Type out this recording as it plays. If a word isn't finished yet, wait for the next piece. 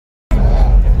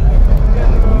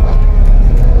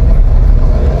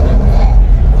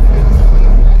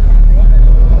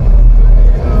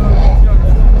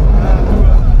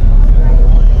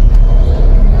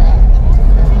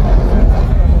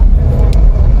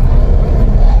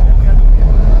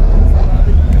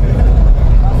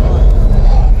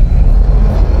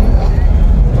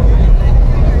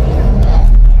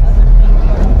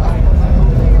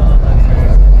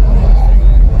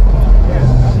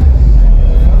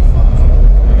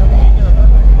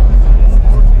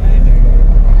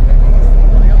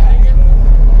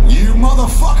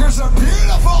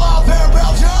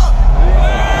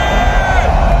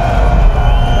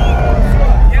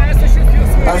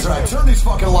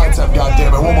lights up,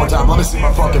 goddammit. One more time. Let me see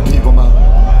my fucking people, man.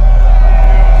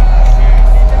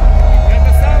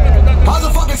 How's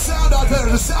the fucking sound out there?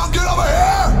 Does it sound good over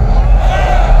here?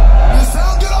 Does it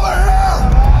sound good over here?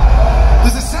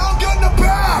 Does it sound good in the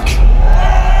back?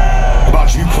 How about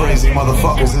you crazy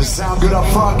motherfuckers? Does it sound good up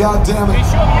front, goddammit?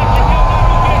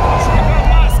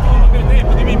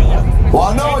 Well,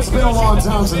 I know it's been a long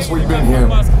time since we've been here,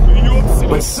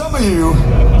 but some of you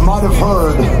might have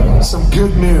heard some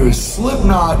good news.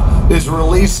 Slipknot is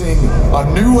releasing a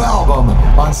new album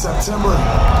on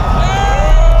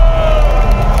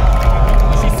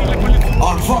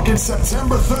fucking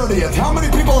September 30th. How many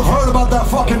people have heard about that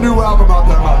fucking new album out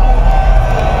there, man?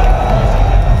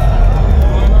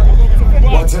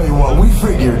 Well, I'll tell you what, we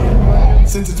figured,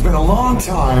 since it's been a long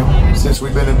time since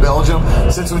we've been in Belgium,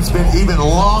 since it's been even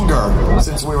longer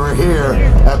since we were here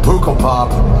at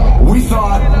Pukkelpop, we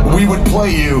thought we would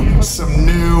play you some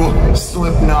new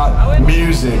Slipknot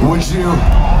music. Would you?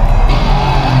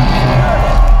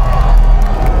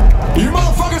 You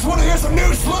motherfuckers want to hear some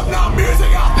new Slipknot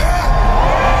music out there?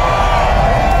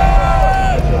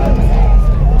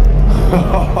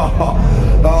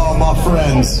 Oh, my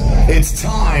friends, it's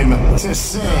time to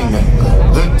sing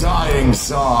the dying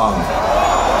song.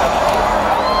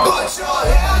 Put your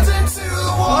hands into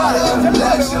the water,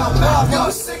 let your mouth go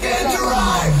sick and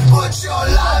dry. Put your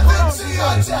life into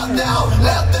your death now,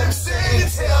 let them sing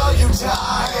till you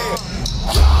die.